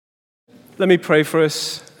let me pray for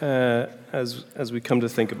us as we come to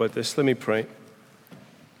think about this. Let me pray.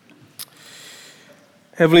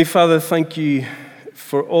 Heavenly Father, thank you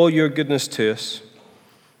for all your goodness to us.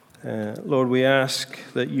 Lord, we ask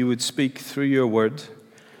that you would speak through your word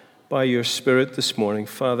by your Spirit this morning.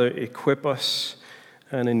 Father, equip us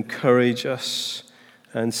and encourage us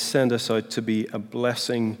and send us out to be a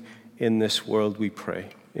blessing in this world, we pray.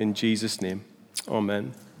 In Jesus' name,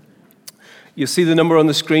 amen. You'll see the number on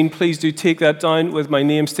the screen. Please do take that down with my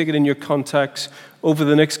name. Stick it in your contacts over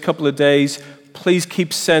the next couple of days. Please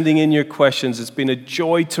keep sending in your questions. It's been a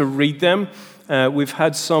joy to read them. We've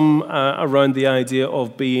had some around the idea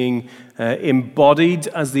of being embodied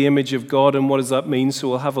as the image of God, and what does that mean? So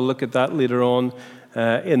we'll have a look at that later on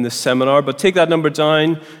in the seminar. But take that number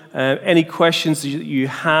down. Any questions that you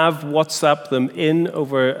have, WhatsApp them in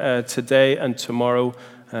over today and tomorrow.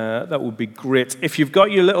 That would be great. If you've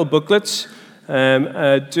got your little booklets,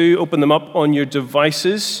 do open them up on your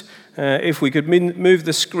devices. If we could move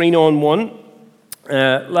the screen on one.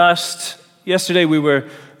 Yesterday we were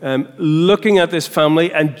looking at this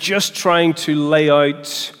family and just trying to lay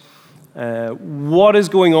out what is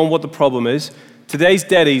going on, what the problem is. Today's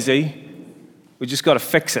dead easy. We just got to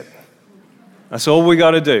fix it. That's all we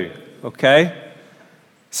got to do, okay?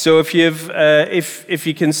 So if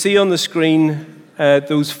you can see on the screen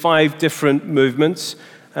those 5 different movements,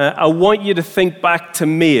 I want you to think back to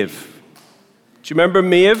Maeve. Do you remember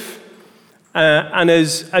Maeve? And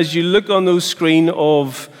as you look on those screen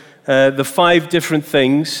of the 5 different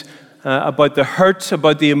things about the hurt,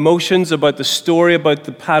 about the emotions, about the story, about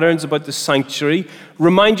the patterns, about the sanctuary,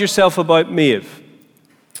 remind yourself about Maeve.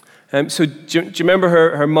 So do you remember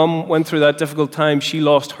her mum went through that difficult time? She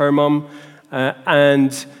lost her mum,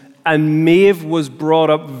 and Maeve was brought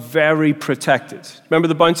up very protected. Remember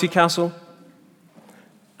the bouncy castle?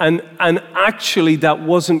 And actually that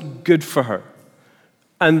wasn't good for her.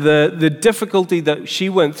 And the difficulty that she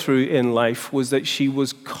went through in life was that she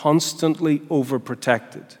was constantly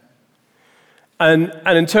overprotected. And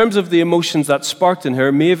in terms of the emotions that sparked in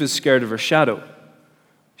her, Maeve is scared of her shadow.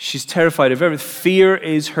 She's terrified of everything. Fear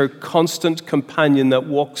is her constant companion that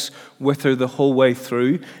walks with her the whole way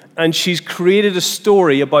through. And she's created a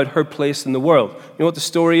story about her place in the world. You know what the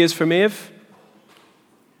story is for Maeve?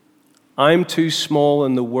 I'm too small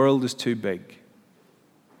and the world is too big.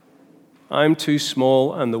 I'm too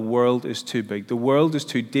small and the world is too big. The world is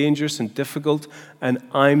too dangerous and difficult, and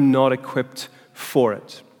I'm not equipped for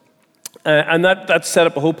it. And that set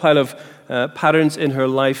up a whole pile of patterns in her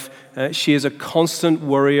life. She is a constant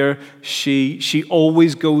worrier. She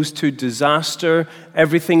always goes to disaster.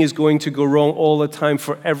 Everything is going to go wrong all the time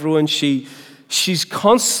for everyone. She's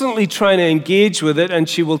constantly trying to engage with it, and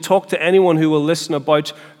she will talk to anyone who will listen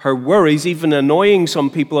about her worries, even annoying some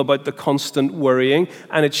people about the constant worrying,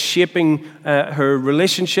 and it's shaping her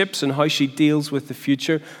relationships and how she deals with the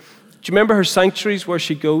future. Do you remember her sanctuaries where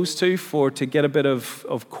she goes to get a bit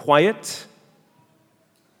of quiet?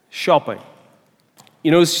 Shopping.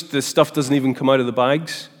 You notice the stuff doesn't even come out of the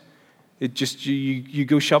bags. It just, you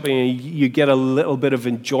go shopping and you get a little bit of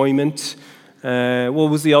enjoyment. What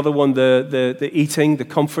was the other one? The eating, the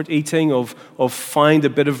comfort eating of find a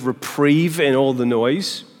bit of reprieve in all the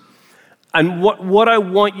noise. And what I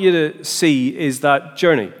want you to see is that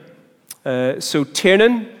journey. So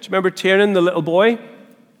Tiernan, do you remember Tiernan, the little boy?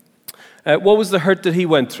 What was the hurt that he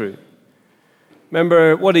went through?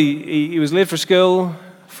 Remember what he was late for school,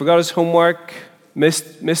 forgot his homework,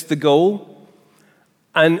 missed the goal,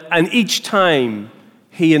 and each time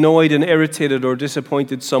he annoyed and irritated or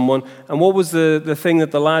disappointed someone. And what was the thing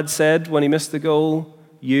that the lad said when he missed the goal?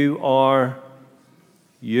 You are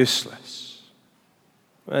useless.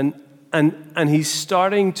 And he's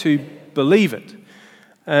starting to believe it.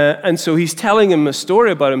 And so he's telling him a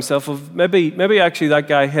story about himself of maybe actually that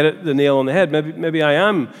guy hit the nail on the head. Maybe I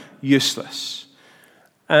am useless.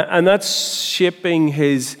 And that's shaping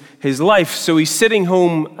his life. So he's sitting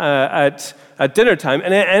home at dinner time,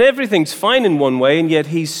 and everything's fine in one way, and yet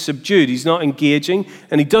he's subdued. He's not engaging,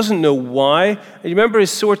 and he doesn't know why. And you remember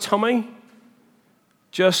his sore tummy?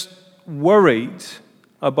 Just worried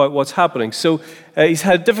about what's happening. So he's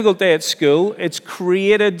had a difficult day at school. It's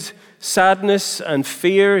created sadness and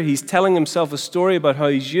fear. He's telling himself a story about how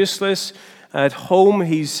he's useless. At home,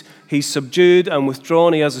 he's subdued and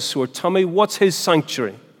withdrawn. He has a sore tummy. What's his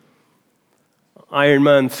sanctuary? Iron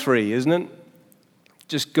Man 3, isn't it?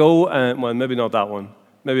 Just go and, well, maybe not that one.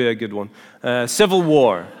 Maybe a good one. Civil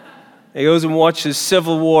War. He goes and watches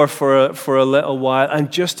Civil War for a little while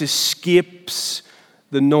and just escapes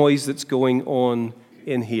the noise that's going on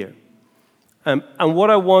in here. And what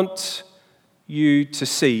I want you to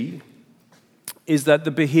see is that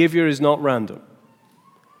the behavior is not random.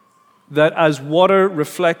 That as water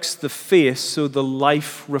reflects the face, so the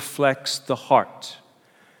life reflects the heart.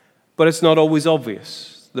 But it's not always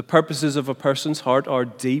obvious. The purposes of a person's heart are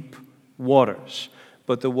deep waters,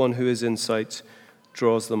 but the one who is insight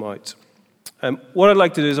draws them out. What I'd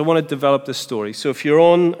like to do is I want to develop this story. So if you're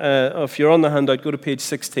on the handout, go to page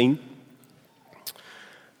 16.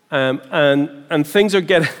 And things are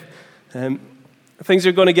going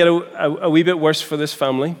to get a wee bit worse for this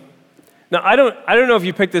family. Now I don't know if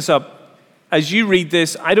you picked this up. As you read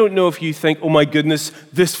this, I don't know if you think, oh my goodness,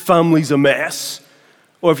 this family's a mess.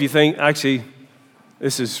 Or if you think, actually,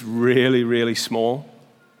 this is really, really small.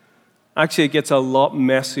 Actually, it gets a lot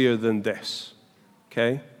messier than this,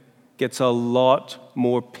 okay? Gets a lot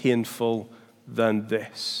more painful than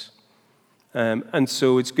this. And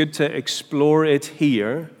so it's good to explore it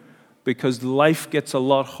here because life gets a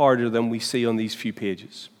lot harder than we see on these few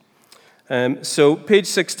pages. So page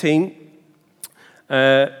 16,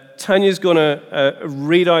 Tanya's going to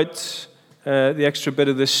read out the extra bit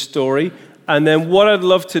of this story. And then what I'd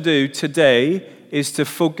love to do today is to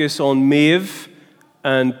focus on Maeve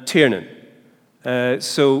and Tiernan.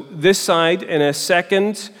 So this side, in a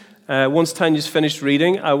second, once Tanya's finished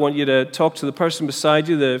reading, I want you to talk to the person beside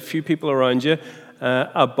you, the few people around you,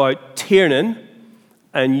 about Tiernan.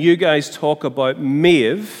 And you guys talk about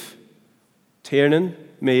Maeve, Tiernan,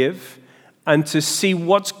 Maeve, and to see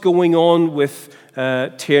what's going on with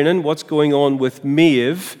Tiernan, what's going on with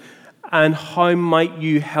Maeve, and how might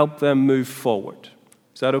you help them move forward.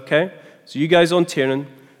 Is that okay? So you guys on Tiernan,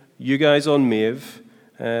 you guys on Maeve,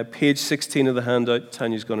 page 16 of the handout,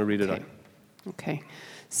 Tanya's going to read it out. Okay,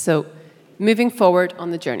 so moving forward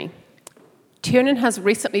on the journey. Tiernan has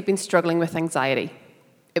recently been struggling with anxiety.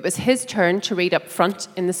 It was his turn to read up front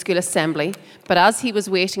in the school assembly, but as he was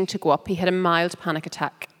waiting to go up, he had a mild panic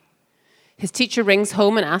attack. His teacher rings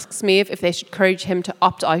home and asks Maeve if they should encourage him to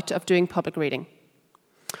opt out of doing public reading.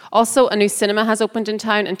 Also, a new cinema has opened in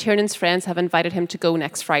town, and Tiernan's friends have invited him to go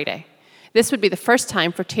next Friday. This would be the first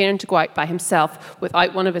time for Tiernan to go out by himself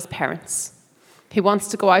without one of his parents. He wants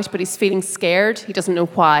to go out, but he's feeling scared. He doesn't know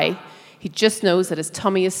why. He just knows that his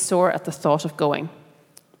tummy is sore at the thought of going.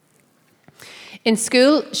 In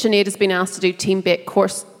school, Sinead has been asked to do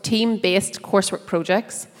team-based coursework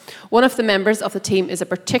projects. One of the members of the team is a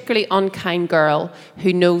particularly unkind girl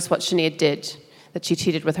who knows what Sinead did, that she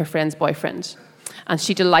cheated with her friend's boyfriend. And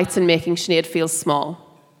she delights in making Sinead feel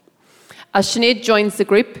small. As Sinead joins the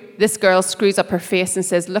group, this girl screws up her face and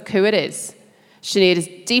says, "Look who it is." Sinead is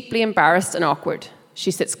deeply embarrassed and awkward.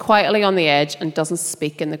 She sits quietly on the edge and doesn't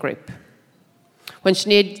speak in the group. When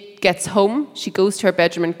Sinead gets home, she goes to her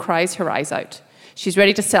bedroom and cries her eyes out. She's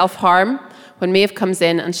ready to self-harm when Maeve comes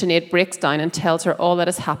in and Sinead breaks down and tells her all that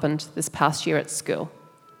has happened this past year at school.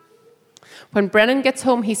 When Brennan gets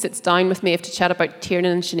home, he sits down with Maeve to chat about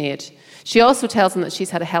Tiernan and Sinead. She also tells him that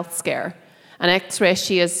she's had a health scare. An X-ray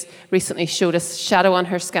she has recently showed a shadow on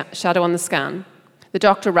the scan. The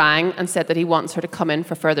doctor rang and said that he wants her to come in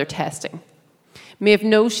for further testing. Maeve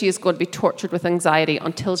knows she is going to be tortured with anxiety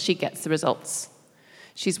until she gets the results.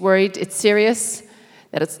 She's worried it's serious,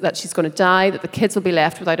 that she's going to die, that the kids will be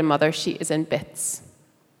left without a mother. She is in bits.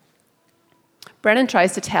 Brennan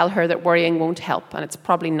tries to tell her that worrying won't help, and it's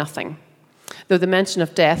probably nothing, though the mention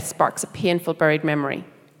of death sparks a painful buried memory.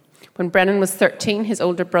 When Brennan was 13, his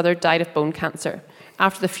older brother died of bone cancer.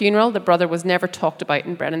 After the funeral, the brother was never talked about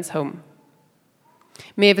in Brennan's home.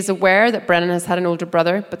 Maeve is aware that Brennan has had an older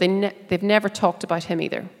brother, but they've never talked about him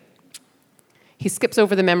either. He skips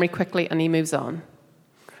over the memory quickly and he moves on.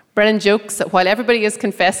 Brennan jokes that while everybody is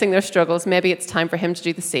confessing their struggles, maybe it's time for him to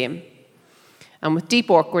do the same. And with deep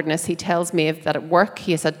awkwardness, he tells Maeve that at work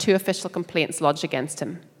he has had 2 official complaints lodged against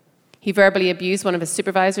him. He verbally abused one of his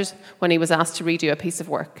supervisors when he was asked to redo a piece of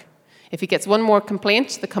work. If he gets one more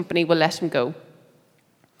complaint, the company will let him go.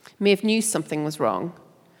 Maeve knew something was wrong.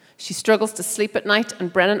 She struggles to sleep at night,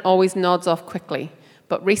 and Brennan always nods off quickly,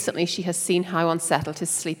 but recently she has seen how unsettled his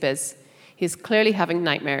sleep is. He is clearly having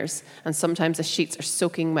nightmares, and sometimes the sheets are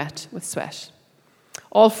soaking wet with sweat.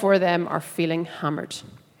 All 4 of them are feeling hammered.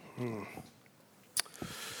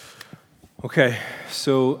 Okay,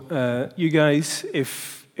 so you guys,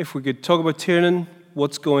 if we could talk about Tiernan,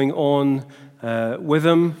 what's going on with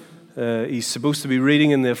him. He's supposed to be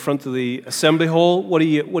reading in the front of the assembly hall. What are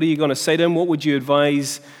you going to say to him? What would you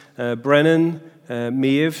advise Brennan,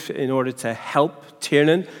 Maeve, in order to help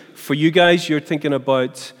Tiernan? For you guys, you're thinking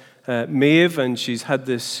about Maeve, and she's had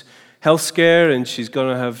this health scare, and she's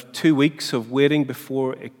going to have 2 weeks of waiting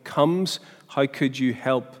before it comes. How could you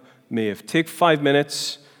help Maeve? Take 5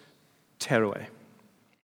 minutes, tear away.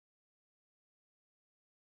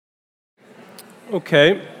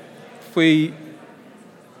 Okay, if we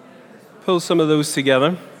pull some of those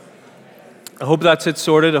together, I hope that's it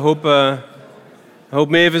sorted. I hope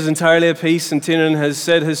Maeve is entirely at peace and Tiernan has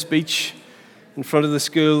said his speech in front of the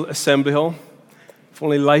school assembly hall. If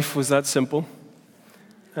only life was that simple.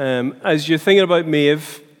 As you're thinking about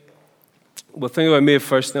Maeve, we'll think about Maeve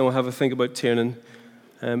first, then we'll have a think about Tiernan.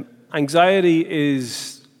 Anxiety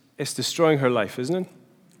is destroying her life, isn't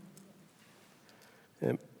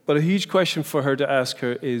it? But a huge question for her to ask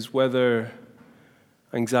her is whether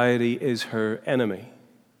anxiety is her enemy.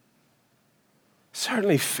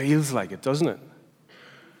 Certainly feels like it, doesn't it?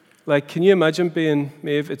 Like, can you imagine being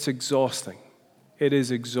Maeve? It's exhausting. It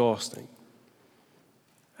is exhausting.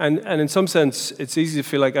 And in some sense, it's easy to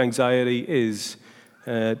feel like anxiety is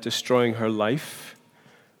destroying her life.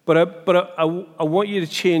 But I want you to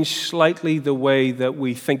change slightly the way that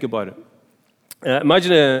we think about it.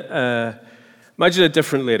 Imagine a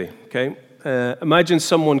different lady, okay? Imagine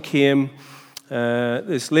someone came,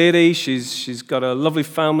 this lady, she's got a lovely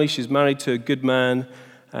family, she's married to a good man,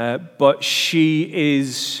 but she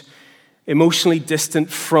is emotionally distant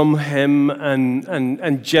from him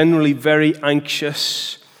and generally very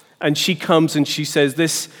anxious. And she comes and she says,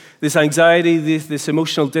 this anxiety, this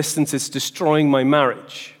emotional distance is destroying my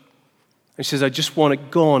marriage. And she says, I just want it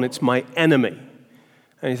gone. It's my enemy.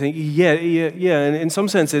 And you think, yeah. And in some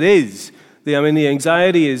sense, it is. The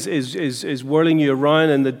anxiety is whirling you around,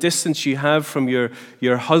 and the distance you have from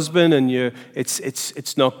your husband, and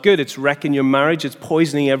it's not good. It's wrecking your marriage. It's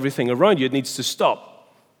poisoning everything around you. It needs to stop.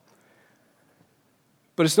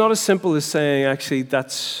 But it's not as simple as saying, actually,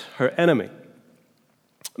 that's her enemy.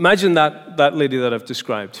 Imagine that lady that I've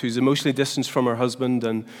described, who's emotionally distanced from her husband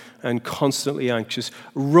and constantly anxious.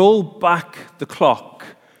 Roll back the clock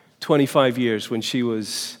 25 years when she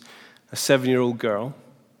was a 7-year-old girl.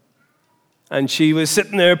 And she was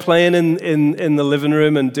sitting there playing in the living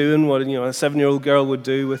room and doing what a 7-year-old girl would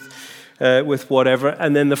do with whatever.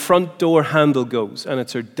 And then the front door handle goes, and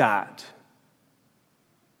it's her dad.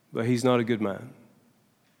 But he's not a good man.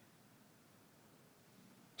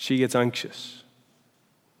 She gets anxious.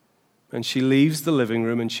 And she leaves the living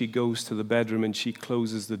room and she goes to the bedroom and she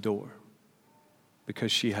closes the door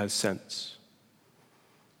because she has sense.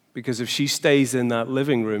 Because if she stays in that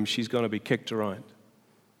living room, she's going to be kicked around.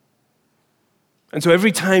 And so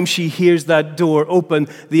every time she hears that door open,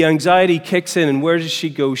 the anxiety kicks in. And where does she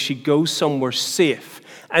go? She goes somewhere safe.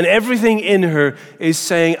 And everything in her is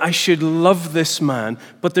saying, I should love this man.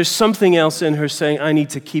 But there's something else in her saying, I need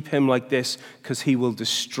to keep him like this because he will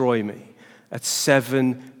destroy me. At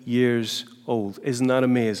 7 years old. Isn't that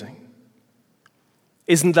amazing?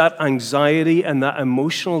 Isn't that anxiety and that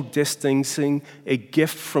emotional distancing a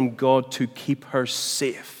gift from God to keep her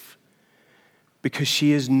safe? Because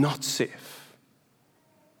she is not safe.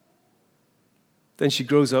 Then she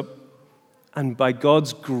grows up and by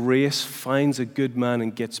God's grace finds a good man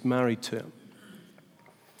and gets married to him.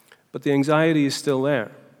 But the anxiety is still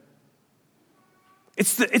there.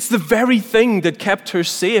 It's the very thing that kept her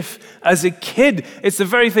safe as a kid. It's the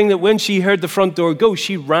very thing that when she heard the front door go,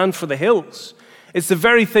 she ran for the hills. It's the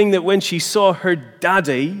very thing that when she saw her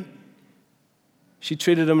daddy, she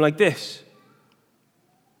treated him like this.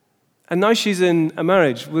 And now she's in a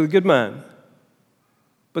marriage with a good man.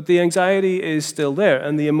 But the anxiety is still there,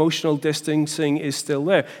 and the emotional distancing is still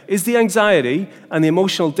there. Is the anxiety and the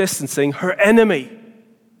emotional distancing her enemy?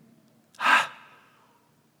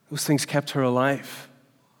 Those things kept her alive.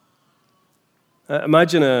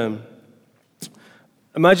 Imagine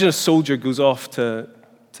a soldier goes off to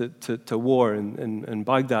war in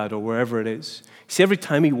Baghdad or wherever it is. See, every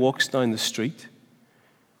time he walks down the street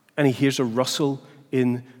and he hears a rustle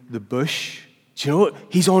in the bush, do you know what?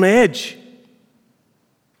 He's on edge.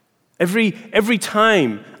 Every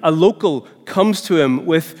time a local comes to him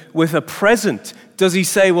with a present, does he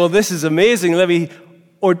say, well, this is amazing, let me...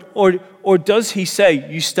 Or does he say,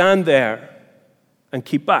 you stand there and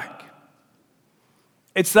keep back?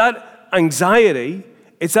 It's that anxiety,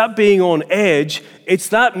 it's that being on edge, it's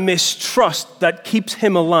that mistrust that keeps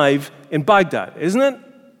him alive in Baghdad, isn't it?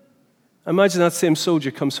 Imagine that same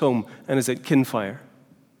soldier comes home and is at Kinfire.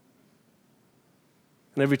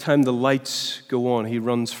 And every time the lights go on, he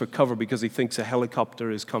runs for cover because he thinks a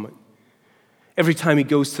helicopter is coming. Every time he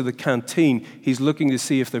goes to the canteen, he's looking to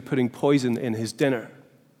see if they're putting poison in his dinner.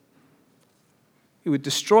 It would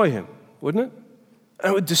destroy him, wouldn't it?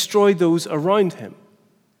 And it would destroy those around him.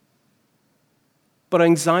 But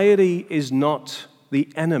anxiety is not the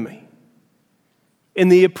enemy. In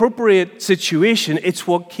the appropriate situation, it's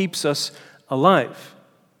what keeps us alive.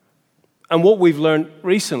 And what we've learned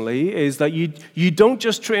recently is that you don't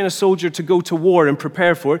just train a soldier to go to war and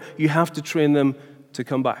prepare for it, you have to train them to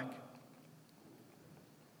come back.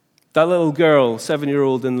 That little girl,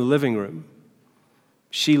 7-year-old in the living room,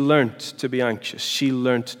 she learned to be anxious. She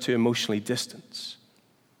learned to emotionally distance.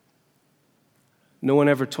 No one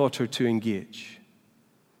ever taught her to engage.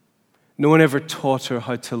 No one ever taught her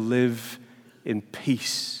how to live in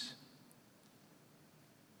peace.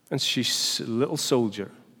 And she's a little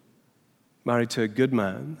soldier, married to a good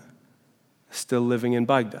man, still living in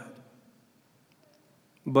Baghdad.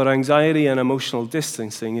 But anxiety and emotional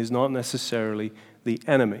distancing is not necessarily the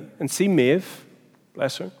enemy. And see Maeve,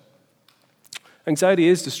 bless her, anxiety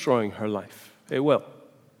is destroying her life. It will.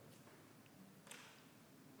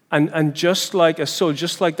 And just like a soul,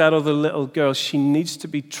 just like that other little girl, she needs to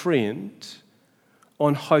be trained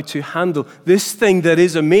on how to handle this thing that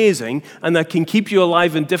is amazing and that can keep you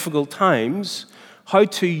alive in difficult times, how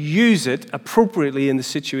to use it appropriately in the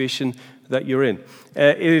situation that you're in.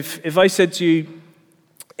 If I said to you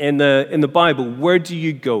in the Bible, where do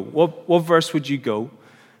you go? What verse would you go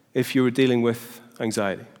if you were dealing with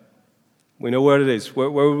anxiety? We know where it is. Where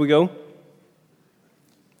would we go?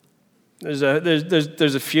 There's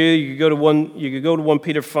a few. You could go to 1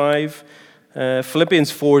 Peter 5.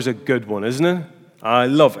 Philippians 4 is a good one, isn't it? I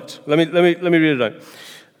love it. Let me read it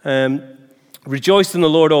out. Rejoice in the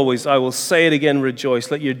Lord always. I will say it again,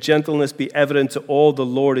 rejoice. Let your gentleness be evident to all. The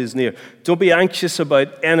Lord is near. Don't be anxious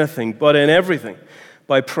about anything, but in everything,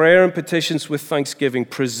 by prayer and petitions with thanksgiving,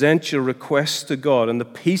 present your requests to God, and the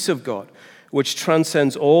peace of God, which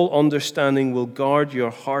transcends all understanding, will guard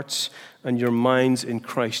your hearts and your minds in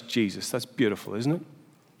Christ Jesus. That's beautiful, isn't it?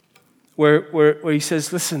 Where he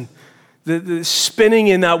says, listen, the spinning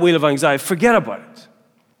in that wheel of anxiety, forget about it.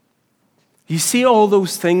 You see all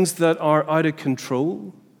those things that are out of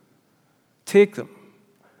control? Take them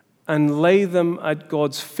and lay them at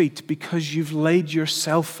God's feet, because you've laid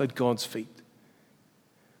yourself at God's feet.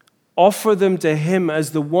 Offer them to Him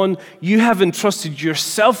as the one. You have entrusted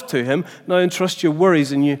yourself to Him. Now entrust your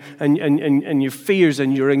worries and your fears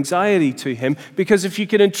and your anxiety to Him, because if you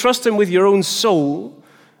can entrust Him with your own soul,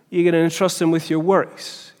 you can entrust Him with your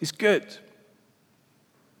worries. He's good.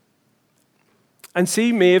 And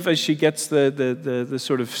see Maeve as she gets the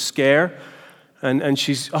sort of scare, and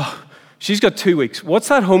she's got 2 weeks. What's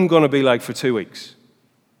that home going to be like for 2 weeks?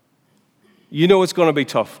 You know it's going to be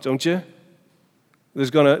tough, don't you?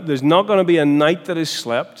 There's not going to be a night that is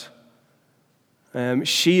slept.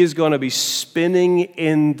 She is going to be spinning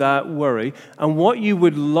in that worry. And what you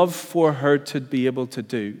would love for her to be able to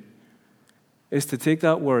do is to take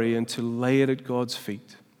that worry and to lay it at God's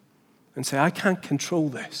feet and say, I can't control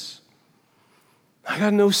this. I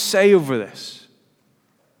got no say over this.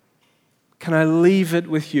 Can I leave it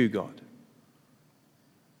with you, God?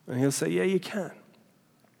 And He'll say, yeah, you can.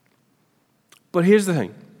 But here's the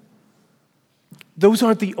thing. Those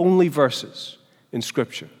aren't the only verses in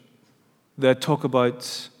Scripture that talk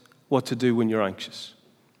about what to do when you're anxious.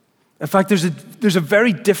 In fact, there's a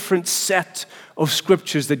very different set of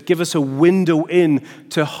Scriptures that give us a window in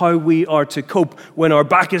to how we are to cope when our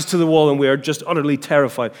back is to the wall and we are just utterly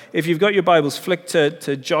terrified. If you've got your Bibles, flick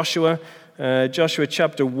to Joshua, Joshua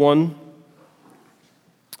chapter 1.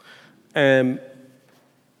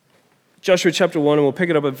 Joshua chapter 1, and we'll pick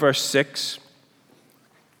it up at verse 6.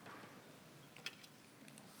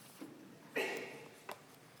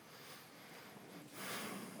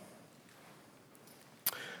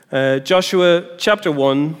 Joshua chapter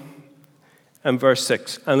 1 and verse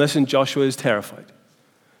 6. And listen, Joshua is terrified.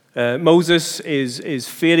 Moses is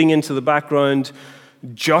fading into the background.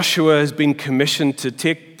 Joshua has been commissioned to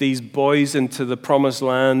take these boys into the promised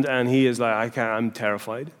land, and he is like, I'm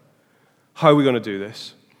terrified. How are we going to do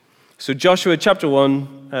this? So Joshua chapter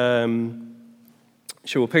 1,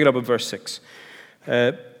 we'll pick it up at verse 6.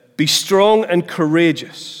 Be strong and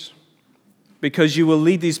courageous, because you will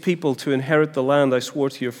lead these people to inherit the land I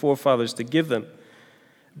swore to your forefathers to give them.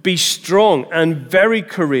 Be strong and very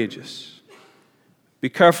courageous. Be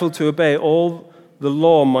careful to obey all the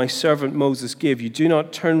law my servant Moses gave you. Do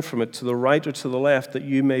not turn from it to the right or to the left, that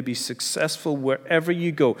you may be successful wherever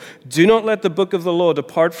you go. Do not let the book of the law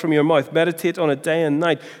depart from your mouth. Meditate on it day and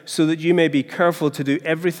night, so that you may be careful to do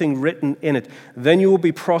everything written in it. Then you will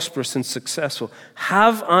be prosperous and successful.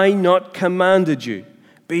 Have I not commanded you?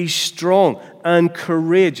 Be strong and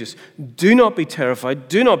courageous. Do not be terrified.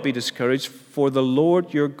 Do not be discouraged, for the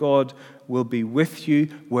Lord your God will be with you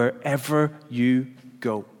wherever you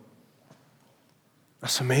go.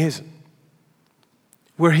 That's amazing.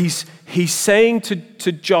 Where he's saying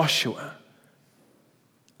to Joshua,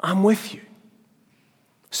 I'm with you.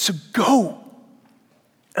 So go.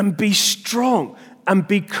 and be strong and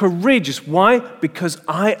be courageous. Why? Because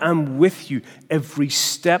I am with you every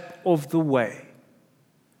step of the way.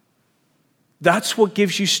 That's what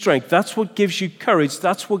gives you strength. That's what gives you courage.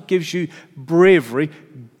 That's what gives you bravery.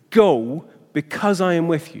 Go, because I am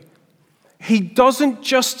with you. He doesn't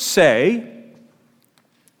just say,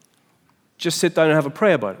 just sit down and have a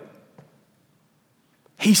pray about it.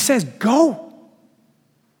 He says, go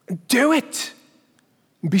and do it.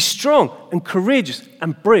 Be strong and courageous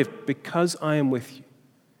and brave because I am with you.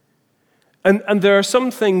 And there are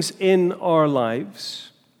some things in our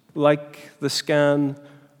lives, like the scan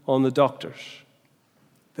on the doctors,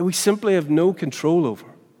 that we simply have no control over.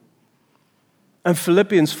 And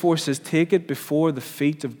Philippians 4 says, take it before the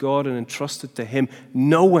feet of God and entrust it to Him,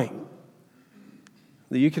 knowing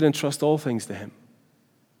that you can entrust all things to Him.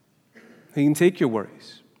 He can take your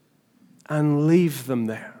worries and leave them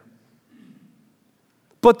there.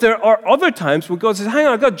 But there are other times where God says, hang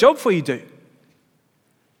on, I've got a job for you to do.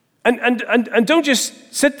 And don't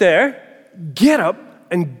just sit there. Get up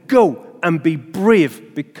and go and be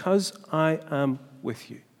brave because I am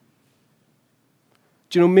with you.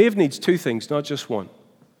 Do you know, Maeve needs two things, not just one.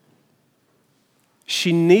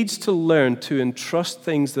 She needs to learn to entrust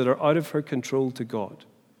things that are out of her control to God.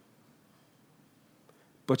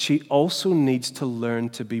 But she also needs to learn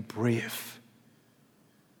to be brave.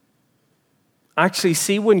 Actually,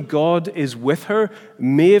 see, when God is with her,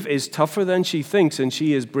 Maeve is tougher than she thinks, and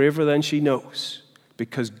she is braver than she knows,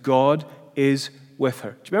 because God is with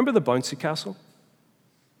her. Do you remember the bouncy castle?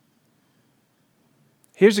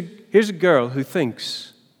 Here's a girl who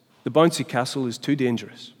thinks the bouncy castle is too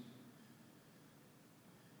dangerous.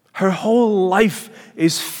 Her whole life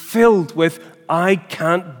is filled with, I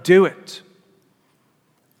can't do it.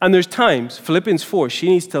 And there's times, Philippians 4, she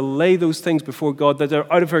needs to lay those things before God that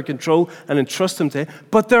are out of her control and entrust them to Him.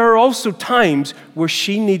 But there are also times where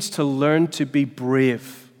she needs to learn to be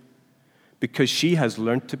brave because she has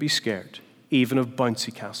learned to be scared, even of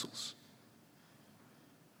bouncy castles.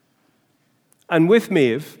 And with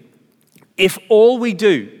Maeve, if all we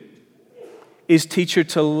do is teach her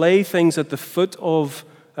to lay things at the foot of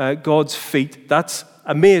God's feet, that's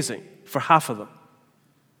amazing for half of them.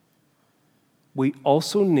 We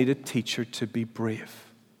also need to teach her to be brave.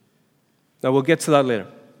 Now, we'll get to that later,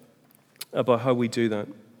 about how we do that.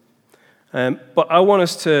 But I want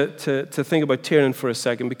us to think about Tiernan for a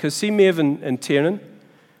second, because see Maeve and Tiernan,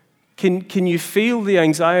 can you feel the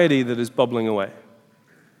anxiety that is bubbling away?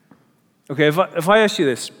 Okay, if I ask you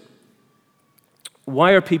this,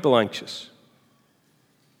 why are people anxious?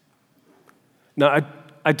 Now,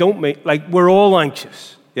 I don't mean, like, we're all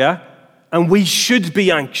anxious, yeah? And we should be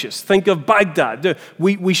anxious. Think of Baghdad.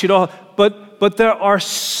 We should all, but there are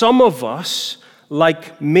some of us,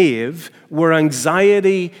 like Maeve, where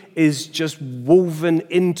anxiety is just woven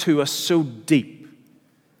into us so deep.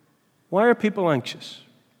 Why are people anxious?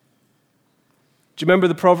 Do you remember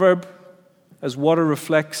the proverb? As water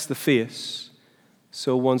reflects the face,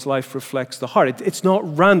 so one's life reflects the heart. It's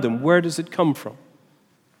not random. Where does it come from?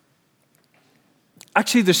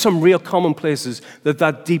 Actually, there's some real common places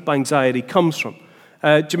that deep anxiety comes from.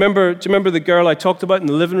 Do you remember the girl I talked about in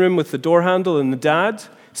the living room with the door handle and the dad?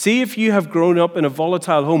 See if you have grown up in a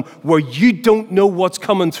volatile home where you don't know what's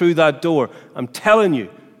coming through that door. I'm telling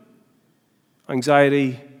you,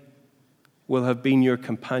 anxiety will have been your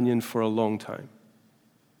companion for a long time.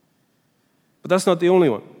 But that's not the only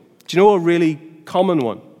one. Do you know a really common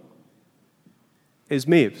one? Is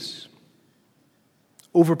Maeve's.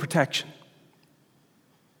 Overprotection.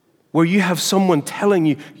 Where you have someone telling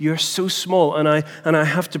you, you're so small and I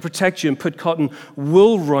have to protect you and put cotton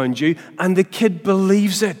wool around you, and the kid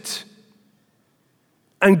believes it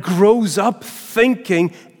and grows up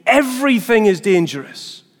thinking everything is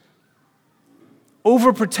dangerous.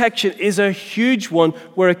 Overprotection is a huge one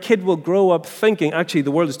where a kid will grow up thinking, actually,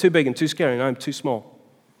 the world is too big and too scary and I'm too small.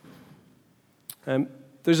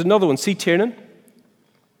 There's another one. See Tiernan?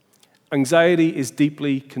 Anxiety is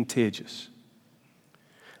deeply contagious.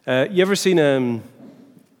 You ever seen a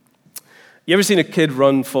kid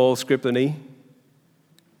run, fall, scrape their knee?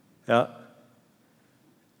 Yeah.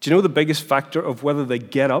 Do you know the biggest factor of whether they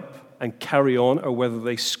get up and carry on or whether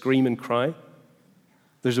they scream and cry?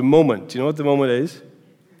 There's a moment. Do you know what the moment is?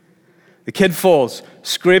 The kid falls,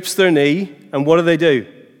 scrapes their knee, and what do?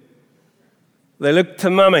 They look to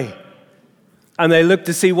Mummy, and they look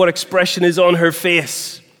to see what expression is on her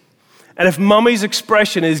face. And if Mummy's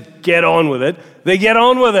expression is get on with it, they get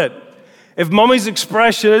on with it. If Mummy's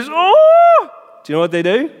expression is, oh, do you know what they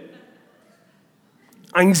do?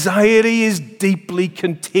 Anxiety is deeply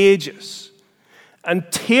contagious. And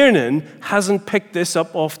Tiernan hasn't picked this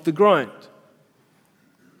up off the ground.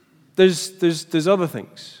 there's other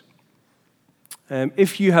things.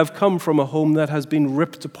 If you have come from a home that has been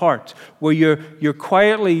ripped apart, where you're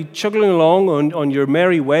quietly chugging along on your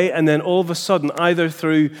merry way, and then all of a sudden, either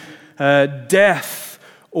through death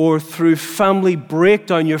or through family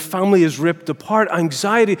breakdown, your family is ripped apart,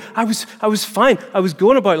 anxiety. I was fine. I was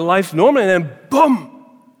going about life normally, and then boom!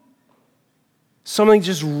 Something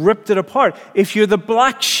just ripped it apart. If you're the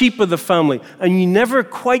black sheep of the family and you never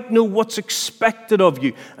quite know what's expected of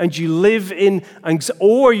you and you live in anxiety,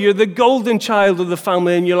 or you're the golden child of the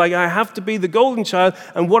family and you're like, I have to be the golden child,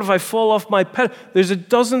 and what if I fall off my pedestal? There's a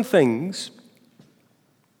dozen things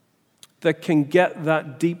that can get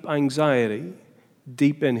that deep anxiety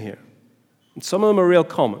deep in here. And some of them are real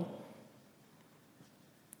common.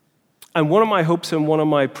 And one of my hopes and one of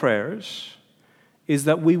my prayers is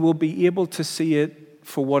that we will be able to see it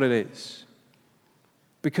for what it is.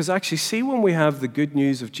 Because actually, see, when we have the good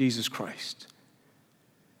news of Jesus Christ,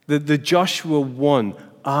 the Joshua 1,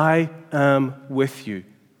 I am with you.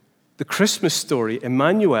 The Christmas story,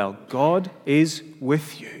 Emmanuel, God is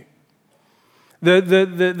with you.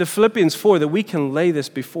 The Philippians 4, that we can lay this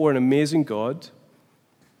before an amazing God,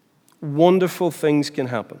 wonderful things can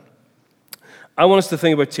happen. I want us to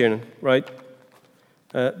think about Tiernan, right?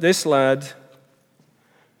 This lad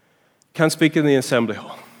can't speak in the assembly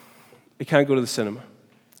hall. He can't go to the cinema.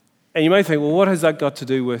 And you might think, well, what has that got to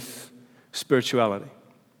do with spirituality?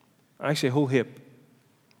 Actually, a whole heap.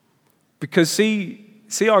 Because see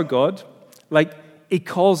our God, like, he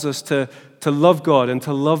calls us to love God and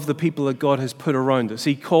to love the people that God has put around us.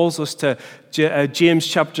 He calls us to, James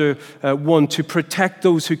chapter 1, to protect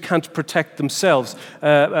those who can't protect themselves.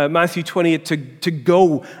 Matthew 28, to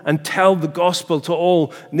go and tell the gospel to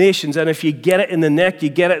all nations. And if you get it in the neck, you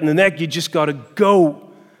get it in the neck. You just got to go.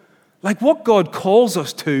 Like, what God calls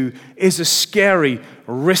us to is a scary,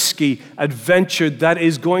 risky adventure that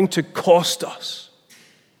is going to cost us.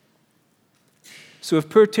 So if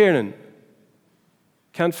poor Tiernan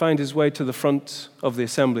can't find his way to the front of the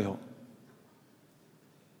assembly hall,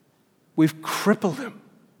 we've crippled him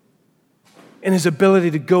in his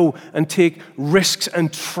ability to go and take risks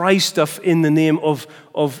and try stuff in the name of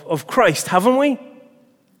Christ, haven't we?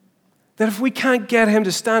 That if we can't get him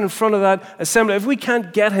to stand in front of that assembly, if we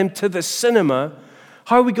can't get him to the cinema,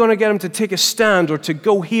 how are we going to get him to take a stand or to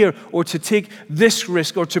go here or to take this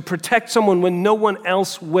risk or to protect someone when no one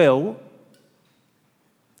else will?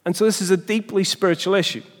 And so this is a deeply spiritual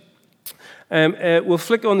issue. We'll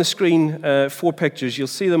flick on the screen 4 pictures. You'll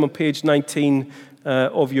see them on page 19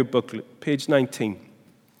 of your booklet, page 19.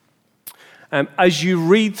 As you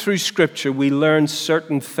read through Scripture, we learn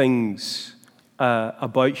certain things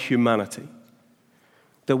about humanity.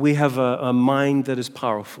 That we have a mind that is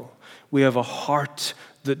powerful. We have a heart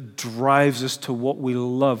that drives us to what we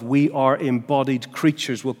love. We are embodied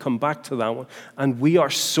creatures. We'll come back to that one. And we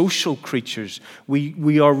are social creatures.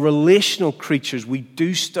 We are relational creatures. We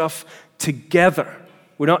do stuff together.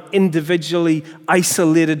 We're not individually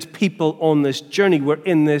isolated people on this journey. We're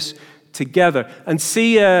in this together. And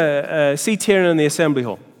see Tiernan in the assembly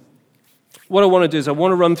hall. What I want to do is I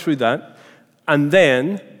want to run through that, and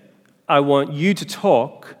then I want you to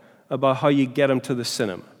talk about how you get him to the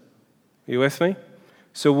cinema. Are you with me?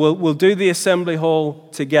 So we'll do the assembly hall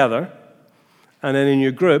together, and then in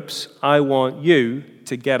your groups, I want you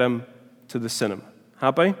to get him to the cinema.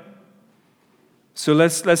 Happy? So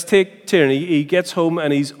let's take Tiernan. He gets home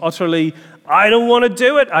and he's utterly, I don't want to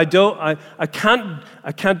do it. I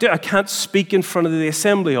can't do it. I can't speak in front of the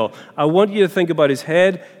assembly hall. I want you to think about his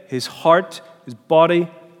head, his heart, his body,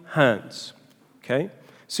 hands. Okay?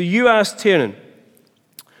 So you ask Tiernan,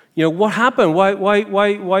 what happened?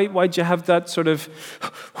 Why'd you have that sort of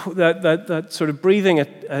breathing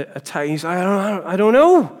attack? He's like, I don't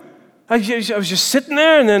know. I was just sitting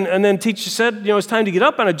there, and then teacher said, it's time to get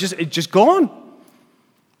up, and it just gone.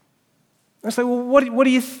 I was like, well,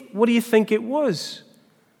 what do you think it was?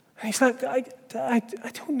 And he's like, I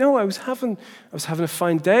don't know. I was having a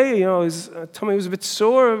fine day. Tummy was a bit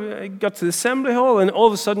sore. I got to the assembly hall, and all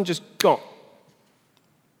of a sudden, just gone.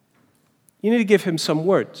 You need to give him some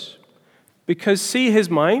words. Because, see, his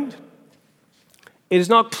mind, it is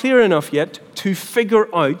not clear enough yet to figure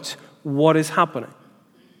out what is happening.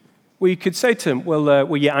 Well, you could say to him, well,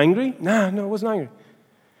 were you angry? No, I wasn't angry.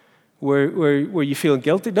 Were you feeling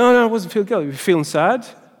guilty? No, I wasn't feeling guilty. Were you feeling sad?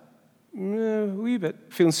 A wee bit.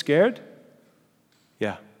 Feeling scared?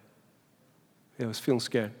 Yeah, I was feeling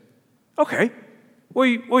scared. Okay. What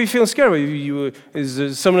are you feeling scared about? Is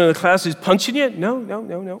there someone in the class who's punching you?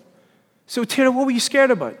 No. So, Tiernan, what were you scared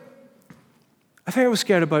about? I think I was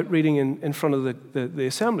scared about reading in front of the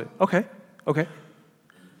assembly. Okay.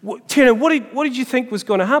 Tiernan, what did you think was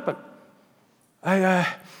going to happen? I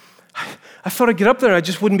thought I'd get up there and I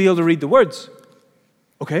just wouldn't be able to read the words.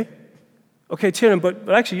 Okay, Tiernan, but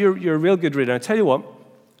actually you're a real good reader. I tell you what,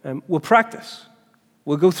 we'll practice.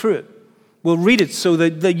 We'll go through it. We'll read it so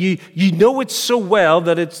that you know it so well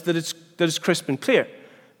that it's crisp and clear.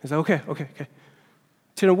 He's like, okay.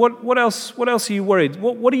 Tiernan, what else are you worried?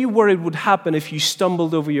 What are you worried would happen if you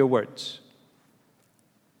stumbled over your words?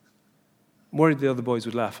 I'm worried the other boys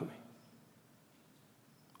would laugh at me.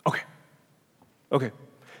 Okay.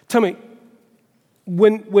 Tell me,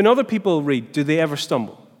 when other people read, do they ever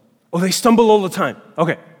stumble? Oh, they stumble all the time.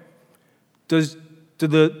 Okay. Do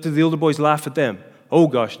the older boys laugh at them? Oh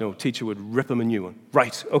gosh, no, teacher would rip them a new one.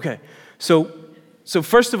 Right, okay. So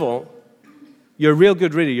first of all, you're a real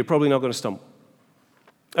good reader, you're probably not going to stumble.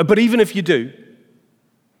 But even if you do,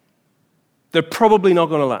 they're probably not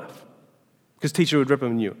going to laugh because teacher would rip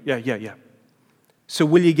them a new one. Yeah. So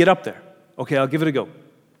will you get up there? Okay, I'll give it a go.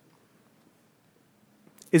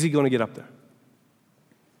 Is he going to get up there?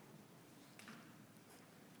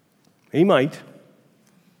 He might.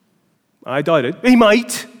 I doubt it. He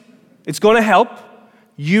might. It's going to help.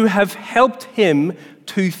 You have helped him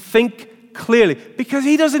to think clearly because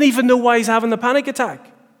he doesn't even know why he's having the panic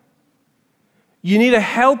attack. You need to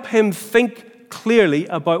help him think clearly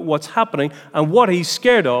about what's happening, and what he's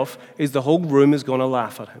scared of is the whole room is going to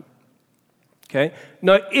laugh at him. Okay?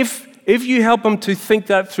 Now, if you help him to think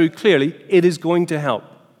that through clearly, it is going to help.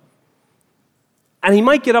 And he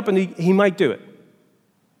might get up and he might do it.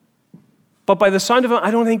 But by the sound of it,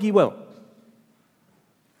 I don't think he will.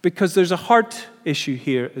 Because there's a heart issue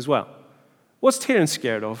here as well. What's Tiernan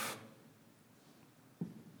scared of?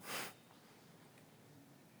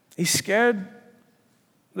 He's scared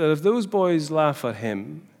that if those boys laugh at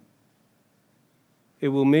him, it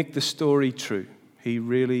will make the story true. He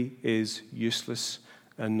really is useless,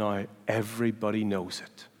 and now everybody knows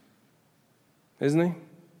it. Isn't he?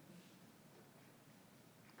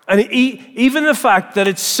 And even the fact that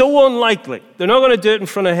it's so unlikely, they're not going to do it in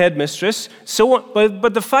front of headmistress,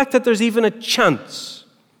 but the fact that there's even a chance.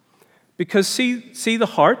 Because see the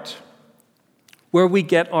heart, where we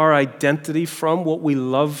get our identity from, what we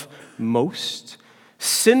love most.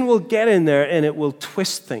 Sin will get in there and it will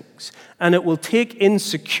twist things. And it will take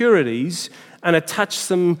insecurities and attach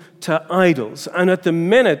them to idols. And at the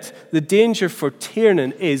minute, the danger for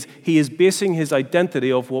Tiernan is he is basing his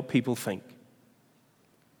identity off what people think.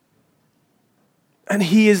 And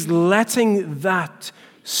he is letting that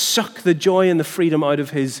suck the joy and the freedom out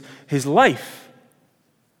of his life.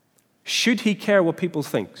 Should he care what people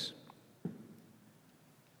think?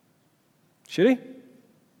 Should he?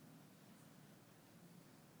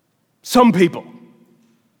 Some people.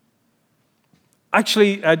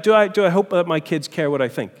 Actually, do I hope that my kids care what I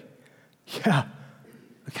think? Yeah,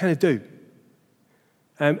 I kind of do.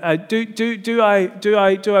 Do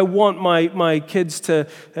I want my kids to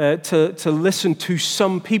listen to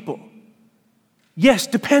some people? Yes,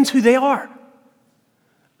 depends who they are.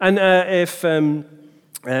 And if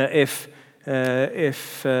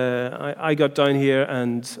I got down here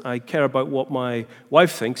and I care about what my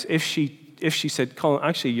wife thinks, if she said, Colin,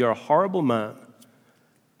 actually you're a horrible man,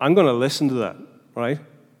 I'm going to listen to that, right?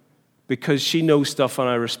 Because she knows stuff and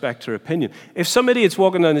I respect her opinion. If some idiot's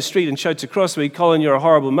walking down the street and shouts across me, Colin, you're a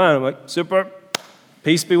horrible man, I'm like, super,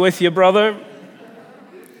 peace be with you, brother.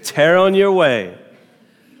 Tear on your way.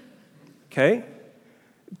 Okay?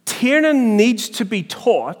 Tiernan needs to be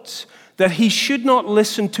taught that he should not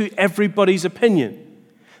listen to everybody's opinion.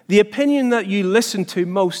 The opinion that you listen to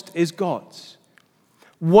most is God's.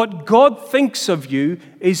 What God thinks of you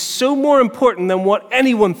is so more important than what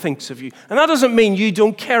anyone thinks of you. And that doesn't mean you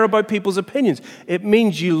don't care about people's opinions. It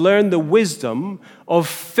means you learn the wisdom of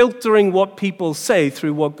filtering what people say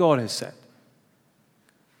through what God has said.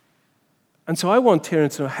 And so I want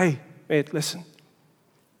Tiernan to know, hey, mate, listen.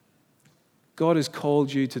 God has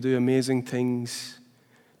called you to do amazing things,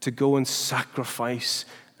 to go and sacrifice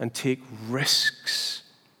and take risks.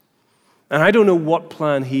 And I don't know what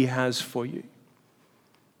plan he has for you.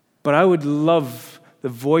 But I would love the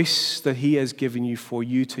voice that he has given you for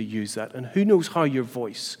you to use that. And who knows how your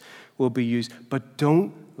voice will be used. But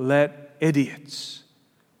don't let idiots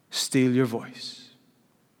steal your voice.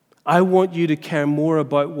 I want you to care more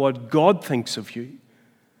about what God thinks of you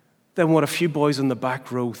than what a few boys in the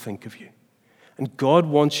back row think of you. And God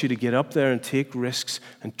wants you to get up there and take risks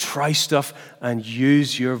and try stuff and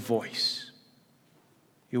use your voice.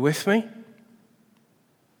 You with me?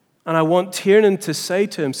 And I want Tiernan to say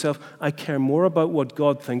to himself, I care more about what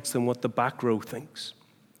God thinks than what the back row thinks.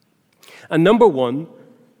 And number one,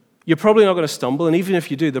 you're probably not going to stumble, and even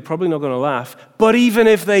if you do, they're probably not going to laugh. But even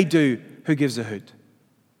if they do, who gives a hoot?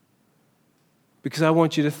 Because I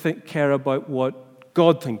want you to care about what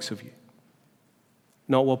God thinks of you,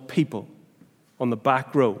 not what people on the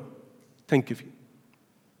back row think of you.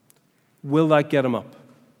 Will that get him up?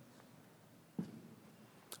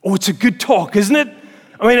 Oh, it's a good talk, isn't it?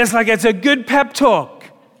 I mean, it's a good pep talk.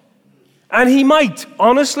 And he might,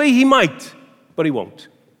 honestly, he might, but he won't.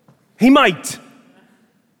 He might.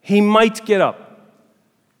 He might get up.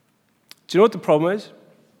 Do you know what the problem is?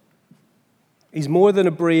 He's more than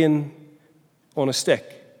a brain on a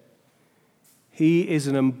stick. He is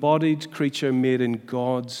an embodied creature made in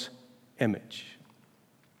God's image.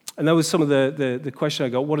 And that was some of the question I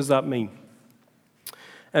got. What does that mean?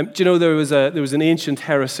 Do you know there was an ancient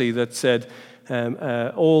heresy that said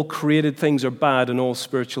all created things are bad and all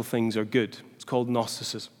spiritual things are good. It's called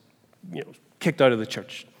Gnosticism. Kicked out of the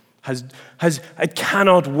church. It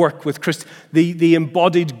cannot work with the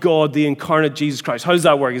embodied God, the incarnate Jesus Christ. How does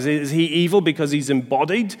that work? Is he evil because he's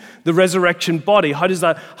embodied the resurrection body? How does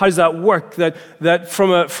that work? That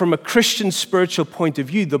from a Christian spiritual point of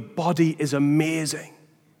view, the body is amazing.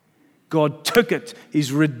 God took it.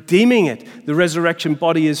 He's redeeming it. The resurrection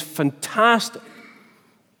body is fantastic.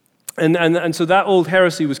 And so that old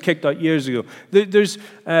heresy was kicked out years ago. There's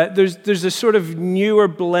a sort of newer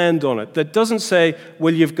blend on it that doesn't say,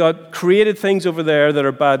 well, you've got created things over there that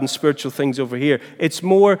are bad and spiritual things over here. It's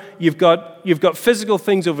more, you've got physical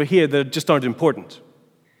things over here that just aren't important.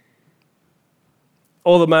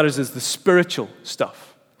 All that matters is the spiritual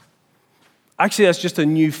stuff. Actually, that's just a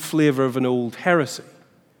new flavor of an old heresy.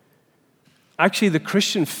 Actually, the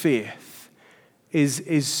Christian faith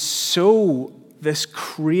is so... This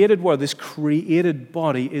created world, this created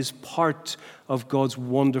body is part of God's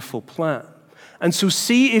wonderful plan. And so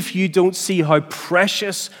see if you don't see how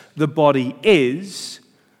precious the body is.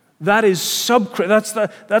 That is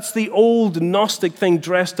that's the old Gnostic thing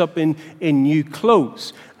dressed up in new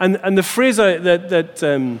clothes. And the phrase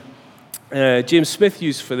that James Smith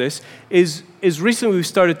used for this is recently we've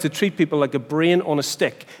started to treat people like a brain on a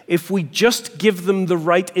stick. If we just give them the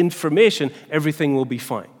right information, everything will be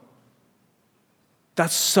fine.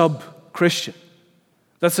 That's sub-Christian.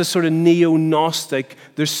 That's a sort of neo-Gnostic.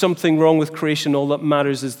 There's something wrong with creation. All that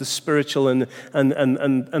matters is the spiritual and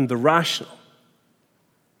the rational.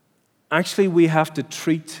 Actually, we have to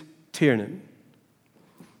treat Tiernan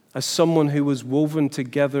as someone who was woven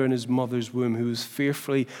together in his mother's womb, who was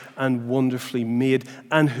fearfully and wonderfully made,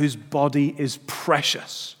 and whose body is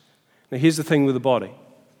precious. Now, here's the thing with the body.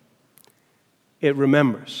 It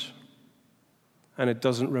remembers, and it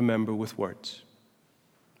doesn't remember with words.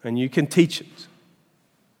 And you can teach it,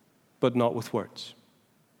 but not with words.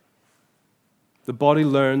 The body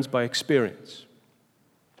learns by experience.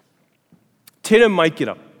 Tiernan might get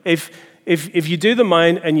up. If you do the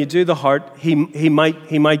mind and you do the heart, he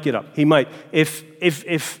might get up. He might. If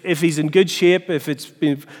he's in good shape,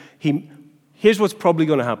 here's what's probably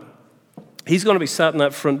going to happen. He's going to be sat in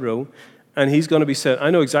that front row, and he's going to be said, I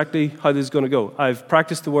know exactly how this is going to go. I've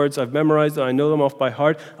practiced the words, I've memorized them, I know them off by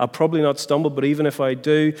heart. I'll probably not stumble, but even if I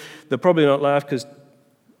do, they'll probably not laugh because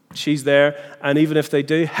she's there. And even if they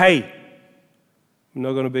do, hey, I'm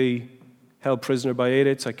not going to be held prisoner by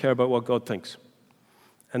idiots. I care about what God thinks.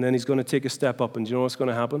 And then he's going to take a step up, and do you know what's going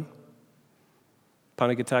to happen?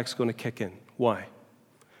 Panic attack's going to kick in. Why?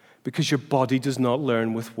 Because your body does not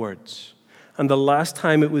learn with words. And the last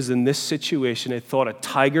time it was in this situation, it thought a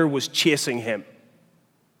tiger was chasing him.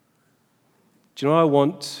 Do you know what I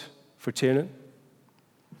want for Tiernan?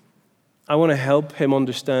 I want to help him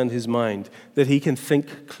understand his mind, that he can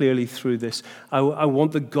think clearly through this. I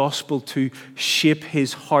want the gospel to shape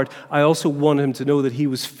his heart. I also want him to know that he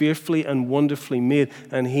was fearfully and wonderfully made,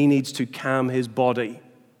 and he needs to calm his body.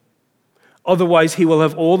 Otherwise, he will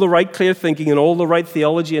have all the right clear thinking and all the right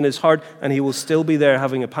theology in his heart, and he will still be there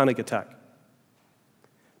having a panic attack.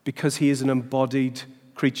 Because he is an embodied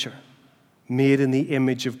creature, made in the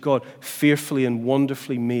image of God, fearfully and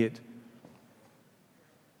wonderfully made.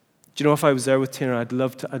 Do you know, if I was there with Tina, I'd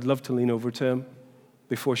love to lean over to him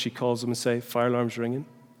before she calls him and say, fire alarm's ringing.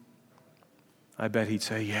 I bet he'd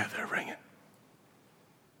say, yeah, they're ringing.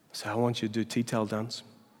 So I want you to do a tea-towel dance.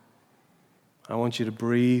 I want you to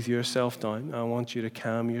breathe yourself down. I want you to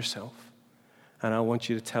calm yourself. And I want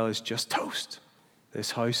you to tell us, just toast. This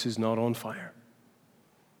house is not on fire.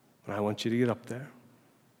 And I want you to get up there,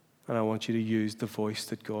 and I want you to use the voice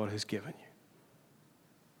that God has given you.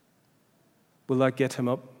 Will that get him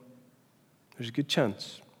up? There's a good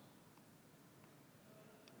chance.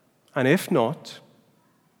 And if not,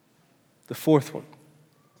 the fourth one.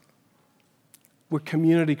 We're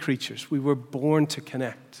community creatures. We were born to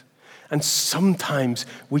connect. And sometimes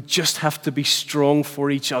we just have to be strong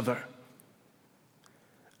for each other.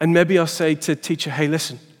 And maybe I'll say to teacher, hey,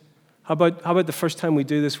 listen, how about the first time we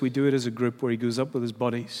do this, we do it as a group where he goes up with his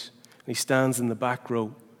buddies and he stands in the back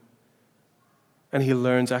row and he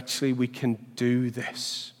learns, actually, we can do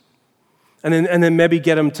this. And then maybe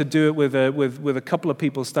get him to do it with a couple of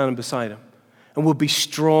people standing beside him. And we'll be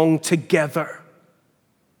strong together.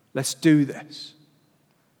 Let's do this.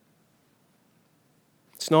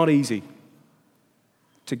 It's not easy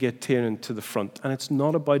to get Tiernan to the front. And it's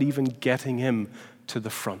not about even getting him to the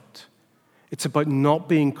front. It's about not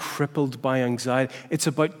being crippled by anxiety. It's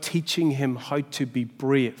about teaching him how to be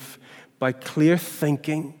brave by clear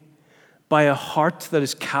thinking, by a heart that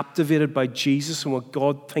is captivated by Jesus and what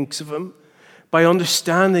God thinks of him, by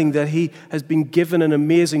understanding that he has been given an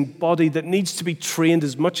amazing body that needs to be trained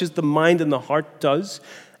as much as the mind and the heart does,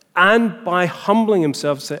 and by humbling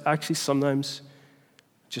himself to say, actually, sometimes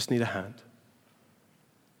I just need a hand.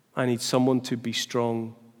 I need someone to be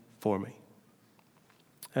strong for me.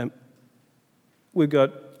 We've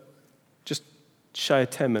got just shy of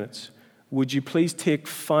 10 minutes. Would you please take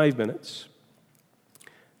 5 minutes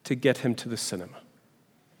to get him to the cinema?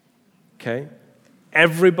 Okay?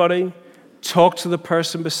 Everybody, talk to the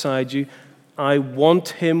person beside you. I want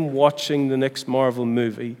him watching the next Marvel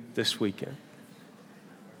movie this weekend.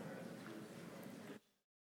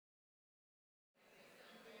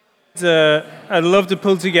 I'd love to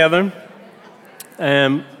pull together.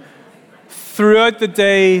 Throughout the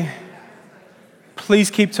day,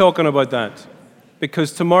 please keep talking about that,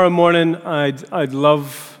 because tomorrow morning I'd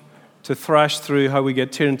love to thrash through how we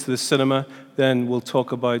get Tiernan to the cinema. Then we'll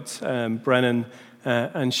talk about Brennan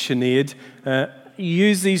and Sinead.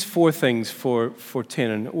 Use these 4 things for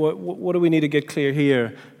Tiernan. What do we need to get clear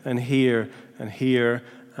here and here and here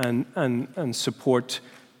and support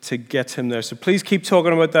to get him there? So please keep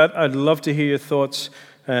talking about that. I'd love to hear your thoughts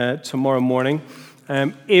tomorrow morning.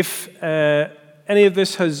 If any of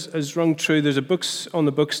this has rung true, there's a book on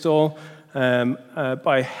the bookstall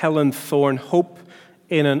by Helen Thorne, Hope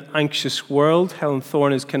in an Anxious World. Helen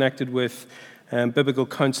Thorne is connected with Biblical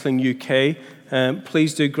Counselling UK.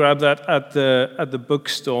 Please do grab that at the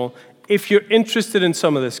bookstall. If you're interested in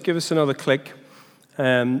some of this, give us another click.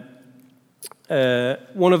 I'm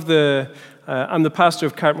the pastor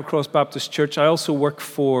of Carrickmacross Cross Baptist Church. I also work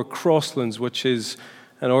for Crosslands, which is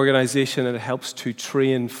an organization that helps to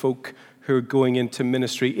train folk who are going into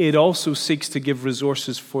ministry. It also seeks to give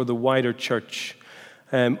resources for the wider church.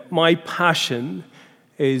 My passion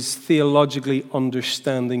is theologically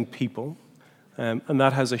understanding people, and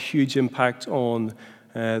that has a huge impact on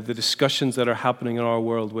the discussions that are happening in our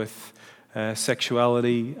world with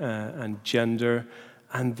sexuality and gender.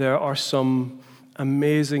 And there are some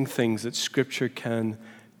amazing things that Scripture can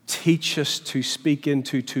teach us to speak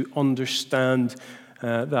into, to understand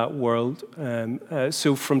that world.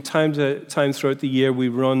 So from time to time throughout the year, we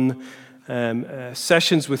run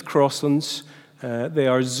sessions with Crosslands. They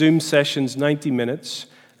are Zoom sessions, 90 minutes.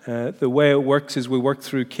 The way it works is we work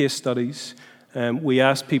through case studies. We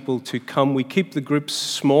ask people to come. We keep the groups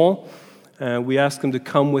small. We ask them to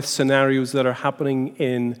come with scenarios that are happening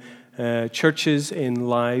in churches, in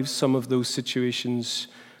lives. Some of those situations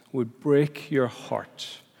would break your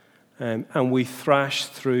heart. And we thrash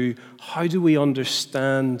through, how do we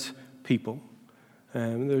understand people?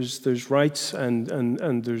 There's rights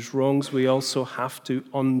and there's wrongs. We also have to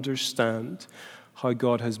understand how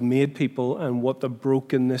God has made people and what the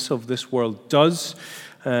brokenness of this world does.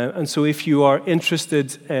 And so if you are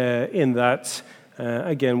interested in that,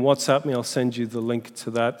 again, WhatsApp me, I'll send you the link to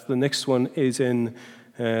that. The next one is in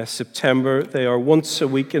September. They are once a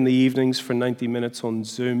week in the evenings for 90 minutes on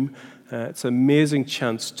Zoom. It's an amazing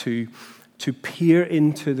chance to peer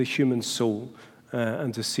into the human soul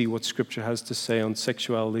and to see what Scripture has to say on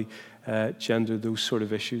sexuality, gender, those sort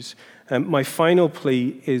of issues. My final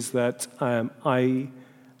plea is that I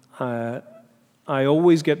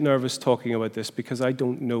always get nervous talking about this because I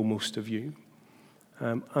don't know most of you.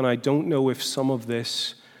 And I don't know if some of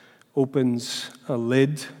this opens a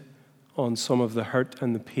lid on some of the hurt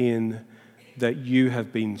and the pain that you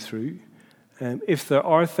have been through. If there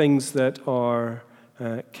are things that are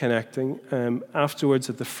connecting, afterwards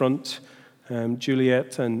at the front,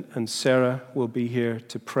 Juliet and Sarah will be here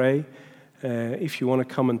to pray. If you want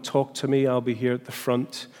to come and talk to me, I'll be here at the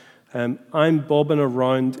front. I'm bobbing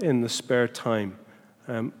around in the spare time.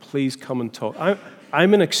 Please come and talk.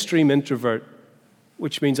 I'm an extreme introvert,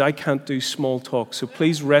 which means I can't do small talk. So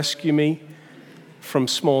please rescue me from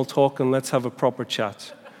small talk and let's have a proper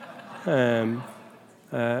chat. And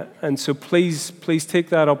so please take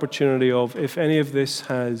that opportunity of, if any of this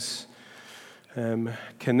has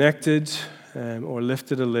connected or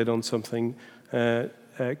lifted a lid on something,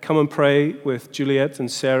 come and pray with Juliet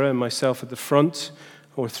and Sarah and myself at the front,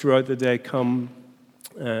 or throughout the day, come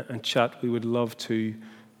and chat. We would love to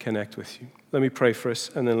connect with you. Let me pray for us,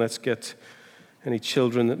 and then let's get any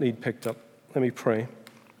children that need picked up. Let me pray.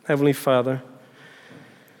 Heavenly Father,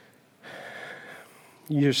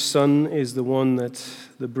 your Son is the one that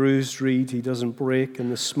the bruised reed he doesn't break,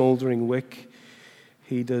 and the smoldering wick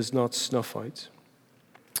he does not snuff out.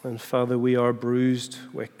 And Father, we are bruised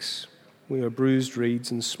wicks. We are bruised reeds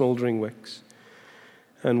and smoldering wicks.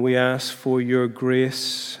 And we ask for your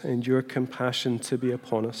grace and your compassion to be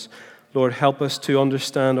upon us. Lord, help us to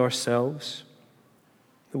understand ourselves,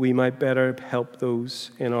 that we might better help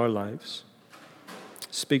those in our lives.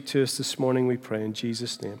 Speak to us this morning, we pray, in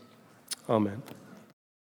Jesus' name. Amen.